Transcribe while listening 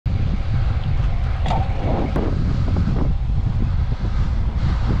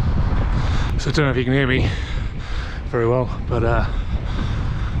So I don't know if you can hear me very well, but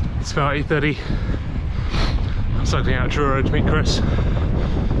it's about 8:30. I'm cycling out Truro to meet Chris.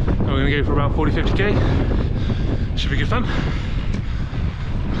 And we're going to go for about 40-50k. Should be good fun.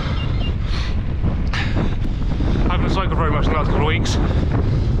 I haven't cycled very much in the last couple of weeks.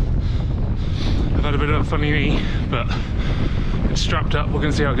 I've had a bit of a funny knee, but it's strapped up. We're going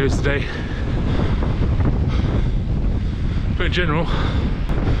to see how it goes today. But in general,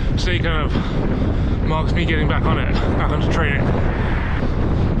 today kind of marks me getting back on it, back onto training.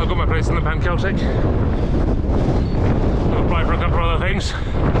 I've got my place in the Pan Celtic. I've applied for a couple of other things.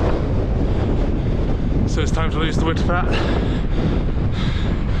 So it's time to lose the winter fat.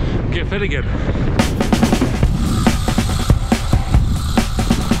 Get fit again.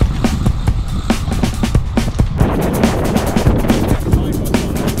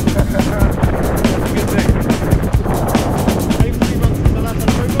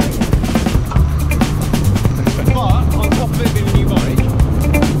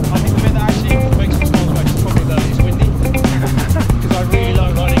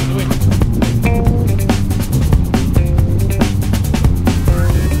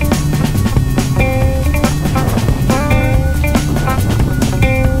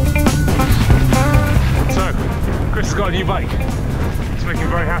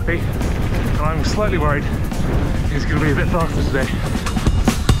 I'm slightly worried it's going to be a bit faster today.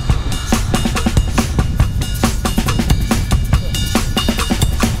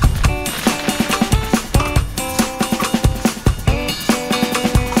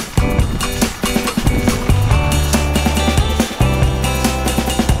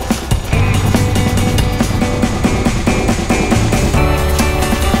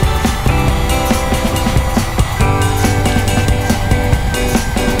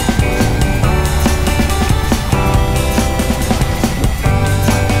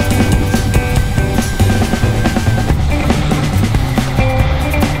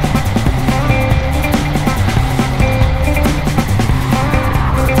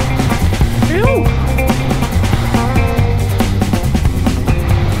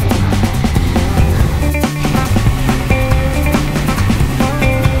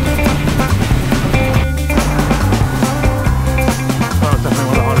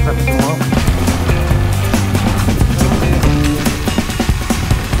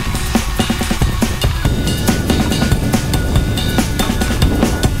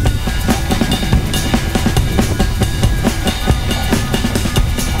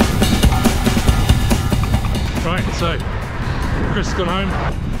 So, Chris has gone home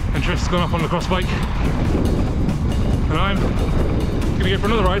and Trish has gone up on the cross bike, and I'm going to go for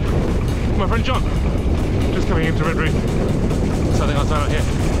another ride with my friend John, just coming into Red Room, so I think I'll sign out here.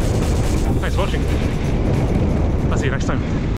 Thanks for watching, I'll see you next time.